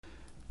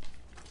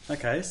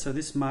Okay, so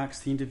this marks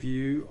the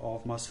interview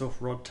of myself,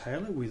 Rod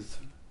Taylor, with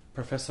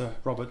Professor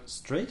Robert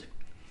Street.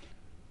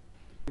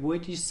 Where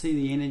do you see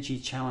the energy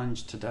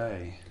challenge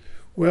today?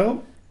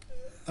 Well,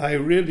 I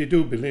really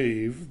do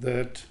believe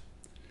that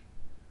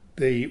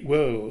the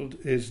world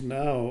is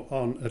now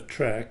on a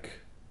track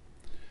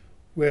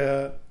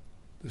where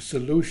the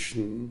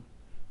solution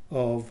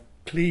of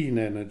clean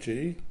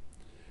energy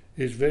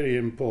is very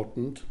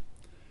important.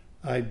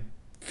 I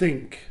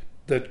think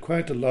that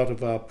quite a lot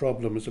of our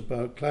problems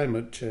about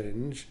climate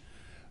change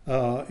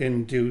are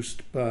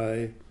induced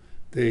by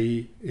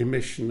the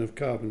emission of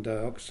carbon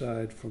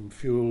dioxide from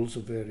fuels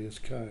of various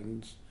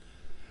kinds.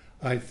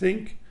 I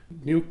think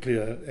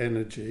nuclear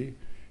energy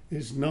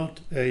is not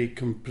a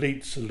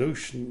complete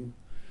solution,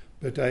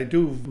 but I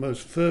do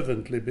most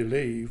fervently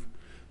believe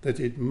that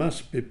it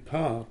must be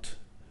part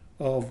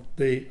of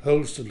the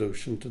whole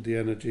solution to the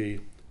energy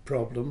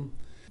problem.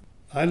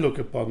 I look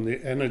upon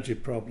the energy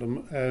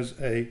problem as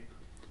a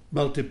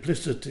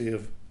multiplicity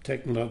of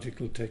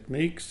technological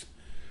techniques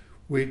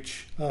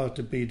which are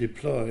to be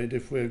deployed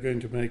if we're going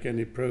to make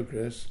any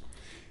progress.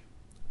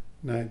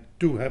 And I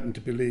do happen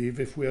to believe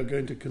if we are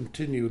going to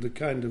continue the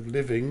kind of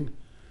living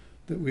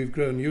that we've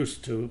grown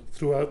used to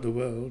throughout the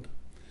world.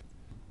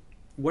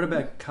 What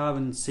about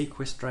carbon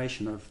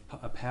sequestration of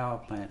power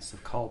plants,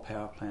 of coal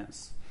power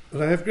plants?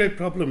 Well, I have great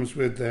problems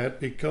with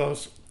that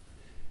because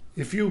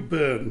if you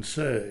burn,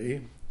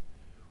 say,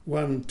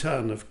 1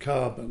 ton of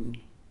carbon,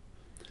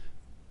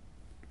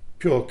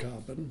 pure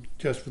carbon,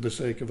 just for the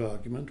sake of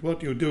argument,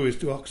 what you do is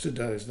to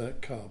oxidize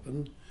that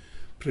carbon,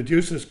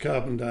 produces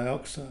carbon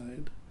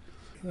dioxide,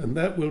 and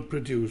that will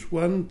produce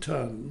 1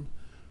 ton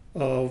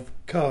of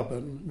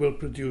carbon, will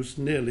produce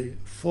nearly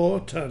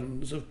 4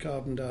 tons of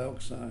carbon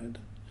dioxide.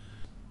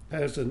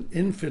 Has an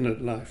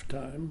infinite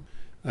lifetime,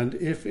 and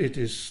if it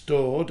is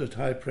stored at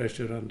high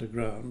pressure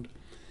underground,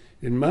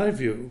 in my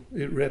view,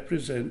 it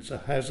represents a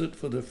hazard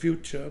for the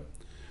future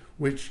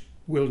which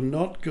will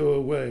not go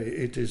away.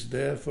 It is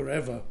there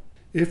forever.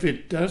 If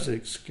it does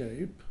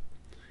escape,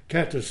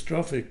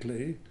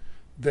 catastrophically,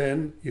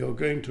 then you're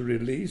going to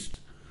release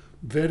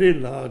very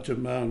large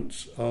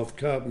amounts of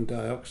carbon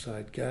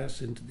dioxide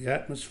gas into the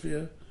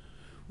atmosphere,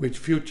 which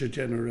future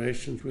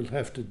generations will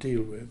have to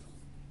deal with.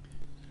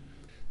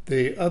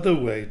 The other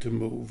way to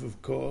move, of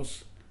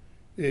course,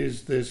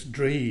 is this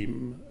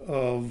dream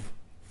of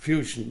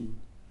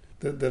fusion,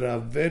 that there are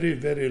very,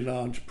 very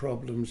large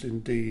problems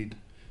indeed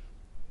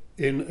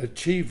in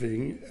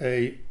achieving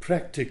a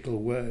practical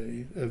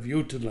way of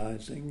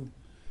utilizing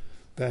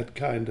that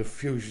kind of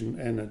fusion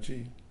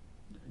energy.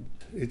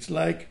 It's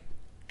like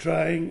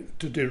trying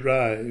to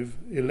derive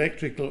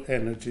electrical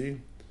energy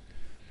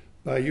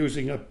by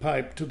using a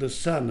pipe to the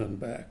sun and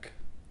back.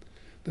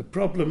 The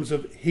problems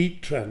of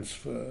heat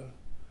transfer,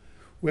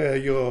 where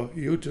you're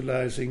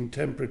utilizing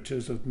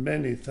temperatures of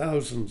many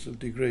thousands of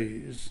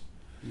degrees,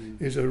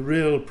 is a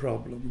real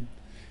problem.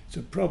 It's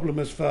a problem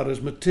as far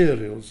as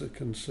materials are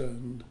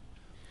concerned.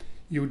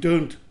 You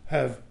don't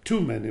have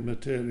too many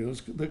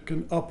materials that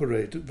can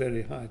operate at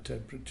very high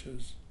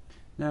temperatures.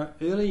 Now,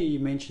 earlier you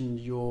mentioned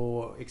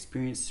your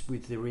experience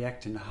with the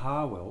reactor in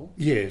Harwell.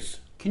 Yes.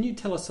 Can you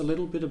tell us a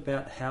little bit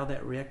about how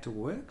that reactor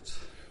worked?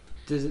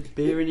 Does it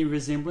bear any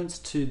resemblance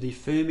to the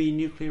Fermi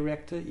nuclear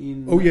reactor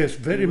in... Oh yes,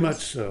 very much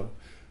so.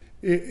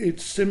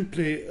 It's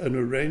simply an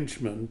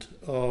arrangement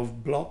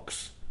of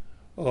blocks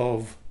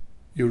of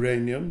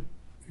uranium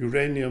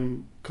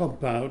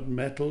compound,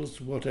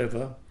 metals,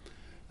 whatever,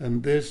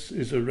 and this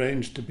is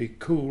arranged to be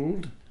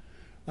cooled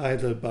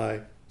either by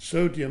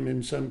sodium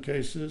in some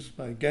cases,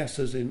 by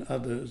gases in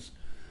others,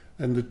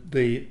 and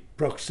the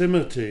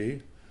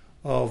proximity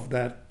of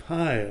that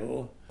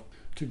pile,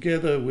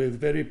 together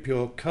with very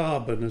pure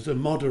carbon as a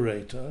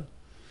moderator,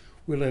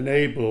 will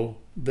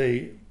enable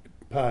the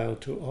pile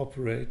to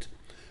operate.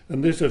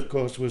 And this, of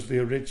course, was the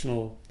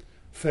original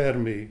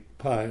Fermi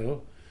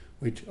pile,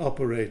 which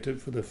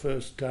operated for the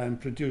first time,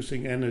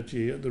 producing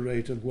energy at the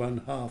rate of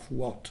 1/2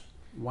 watt.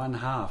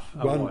 1/2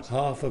 a One watt?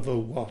 half of a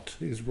watt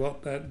is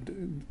what that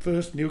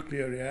first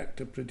nuclear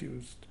reactor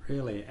produced.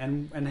 Really?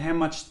 And how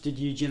much did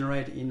you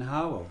generate in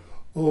Harwell?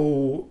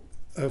 Oh,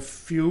 a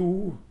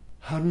few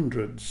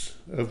hundreds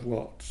of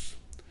watts,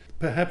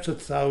 perhaps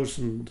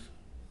 1,000,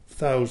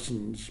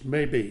 thousands,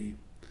 maybe,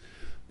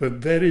 but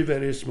very,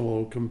 very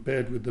small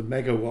compared with the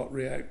megawatt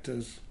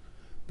reactors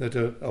that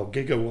are, or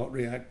gigawatt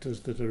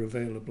reactors that are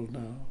available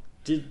now.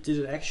 Did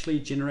it actually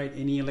generate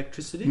any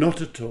electricity? Not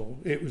at all.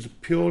 It was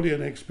purely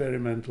an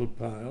experimental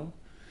pile.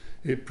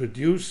 It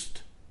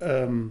produced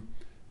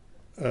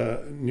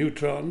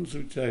neutrons,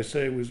 which I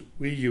say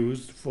we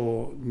used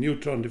for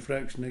neutron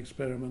diffraction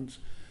experiments.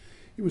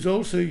 It was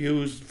also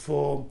used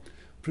for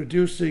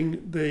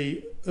producing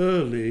the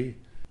early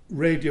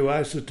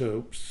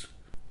radioisotopes,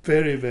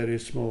 very, very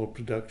small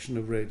production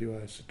of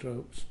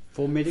radioisotopes.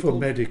 For medical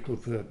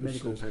purposes.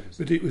 Medical purposes.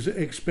 But it was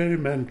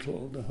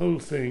experimental. The whole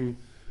thing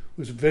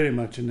was very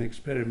much an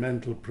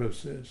experimental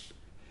process.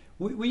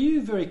 Were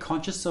you very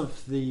conscious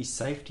of the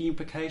safety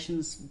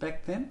implications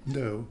back then?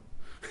 No.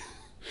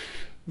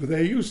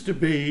 There used to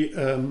be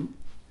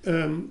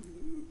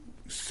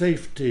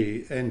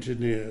safety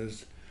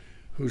engineers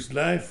whose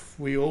life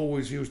we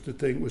always used to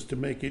think was to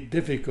make it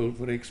difficult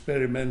for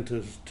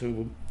experimenters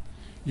to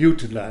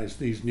utilize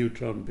these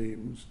neutron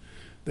beams.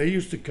 They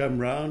used to come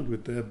round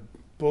with their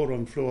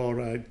boron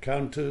fluoride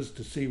counters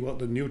to see what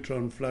the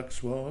neutron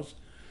flux was.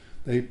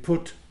 They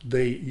put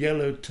the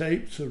yellow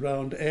tapes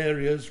around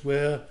areas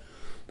where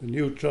the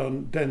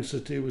neutron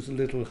density was a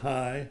little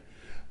high,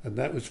 and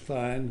that was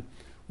fine.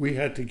 We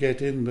had to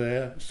get in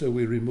there, so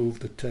we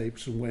removed the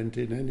tapes and went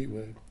in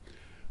anyway.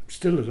 I'm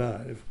still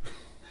alive.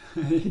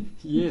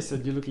 Yes,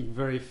 and you're looking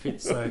very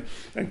fit, so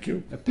thank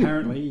you.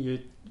 Apparently you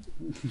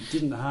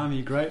didn't harm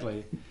you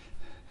greatly.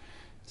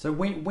 So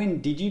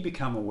when did you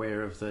become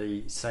aware of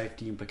the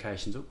safety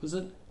implications?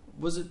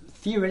 Was it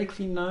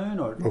theoretically known,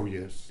 or? Oh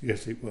yes,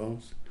 it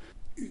was.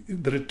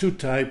 There are two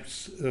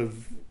types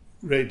of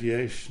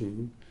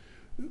radiation: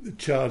 the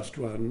charged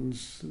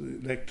ones,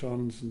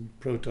 electrons and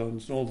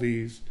protons, and all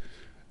these,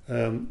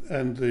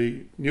 and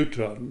the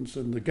neutrons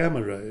and the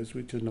gamma rays,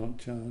 which are not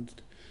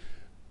charged.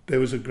 There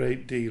was a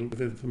great deal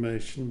of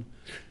information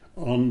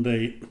on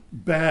the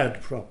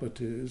bad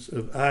properties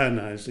of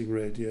ionizing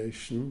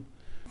radiation,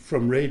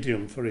 from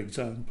radium, for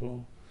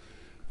example.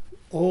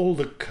 All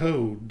the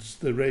codes,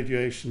 the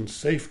radiation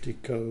safety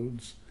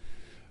codes,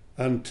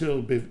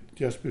 until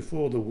just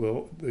before the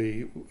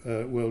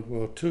World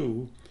War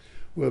II,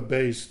 were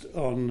based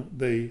on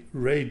the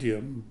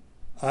radium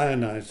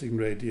ionizing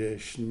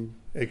radiation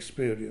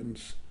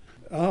experience.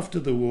 After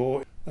the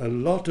war, a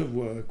lot of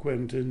work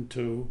went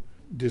into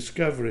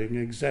discovering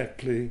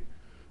exactly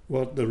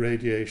what the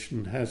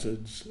radiation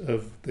hazards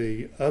of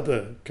the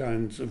other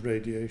kinds of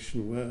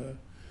radiation were.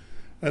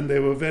 And they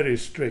were very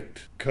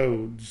strict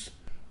codes.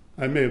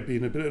 I may have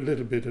been a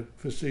little bit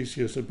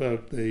facetious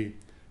about the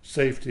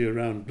safety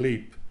around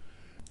GLEEP,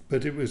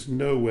 but it was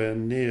nowhere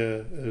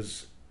near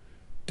as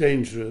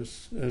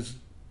dangerous as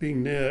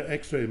being near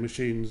X-ray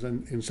machines,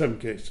 and in some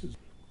cases.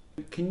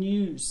 Can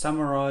you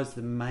summarise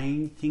the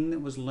main thing that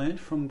was learnt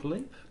from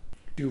GLEEP?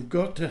 You've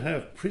got to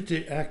have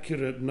pretty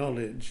accurate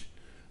knowledge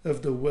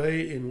of the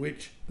way in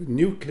which the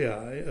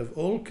nuclei of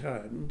all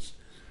kinds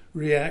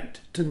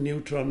react to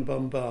neutron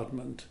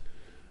bombardment.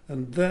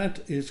 And that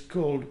is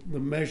called the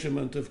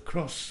measurement of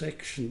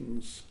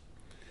cross-sections.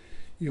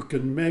 You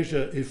can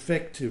measure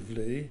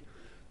effectively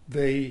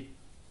the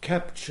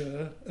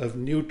capture of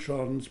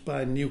neutrons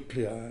by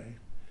nuclei.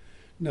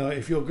 Now,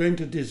 if you're going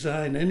to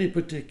design any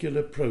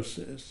particular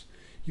process,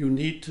 you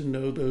need to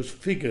know those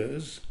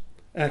figures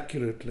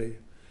accurately.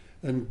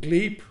 And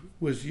GLEEP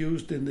was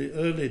used in the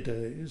early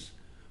days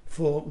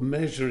for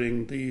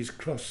measuring these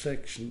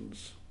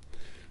cross-sections.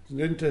 There's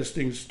an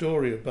interesting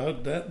story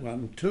about that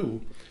one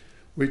too,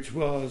 which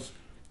was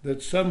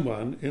that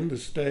someone in the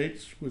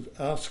States was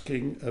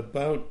asking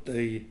about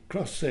the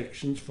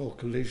cross-sections for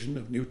collision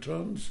of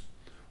neutrons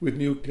with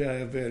nuclei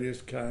of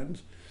various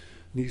kinds,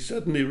 and he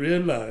suddenly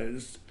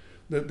realized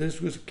that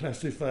this was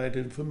classified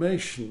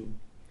information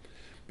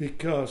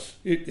because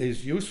it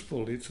is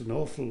useful. It's an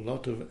awful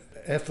lot of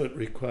effort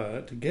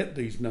required to get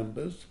these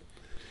numbers.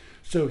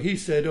 So he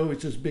said, oh,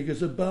 it's as big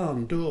as a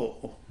barn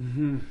door.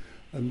 Mm-hmm.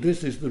 And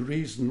this is the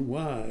reason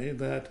why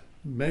that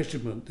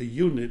measurement, the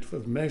unit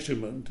of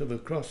measurement of a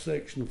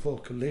cross-section for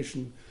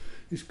collision,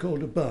 is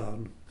called a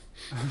barn.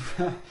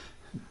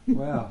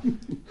 Wow.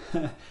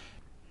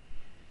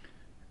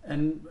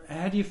 And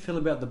how do you feel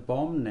about the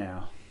bomb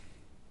now?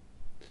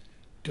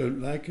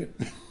 Don't like it.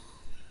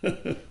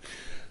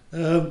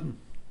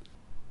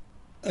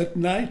 At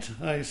night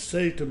I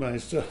say to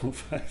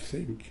myself, I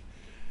think,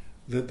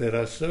 that there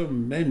are so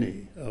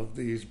many of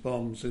these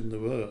bombs in the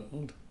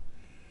world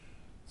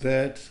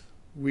that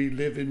we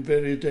live in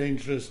very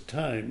dangerous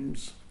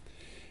times.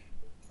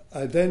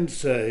 I then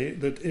say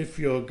that if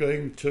you're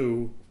going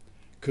to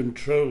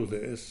control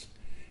this,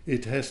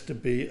 it has to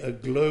be a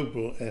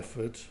global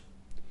effort.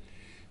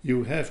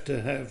 You have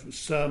to have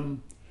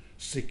some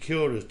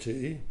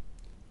security,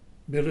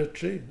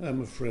 military,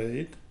 I'm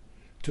afraid,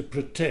 to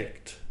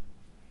protect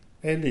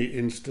any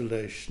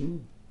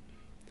installation,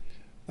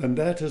 and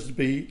that has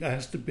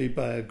to be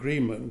by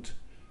agreement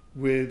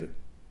with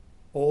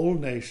all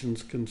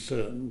nations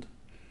concerned.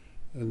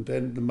 And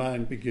then the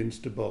mind begins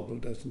to boggle,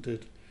 doesn't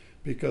it?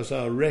 Because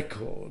our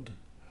record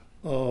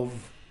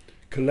of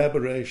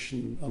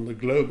collaboration on the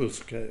global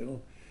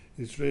scale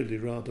is really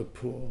rather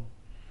poor.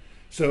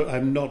 So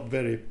I'm not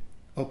very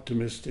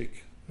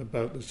optimistic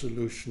about the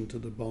solution to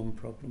the bomb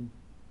problem.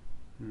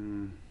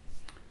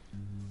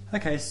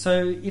 Okay,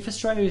 so if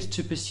Australia is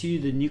to pursue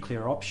the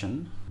nuclear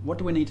option, what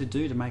do we need to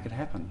do to make it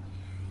happen?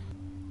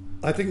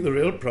 I think the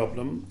real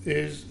problem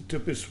is to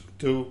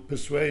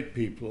persuade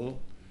people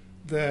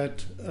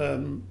that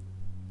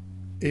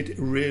it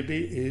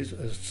really is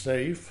a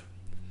safe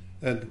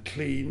and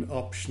clean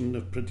option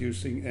of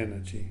producing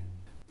energy.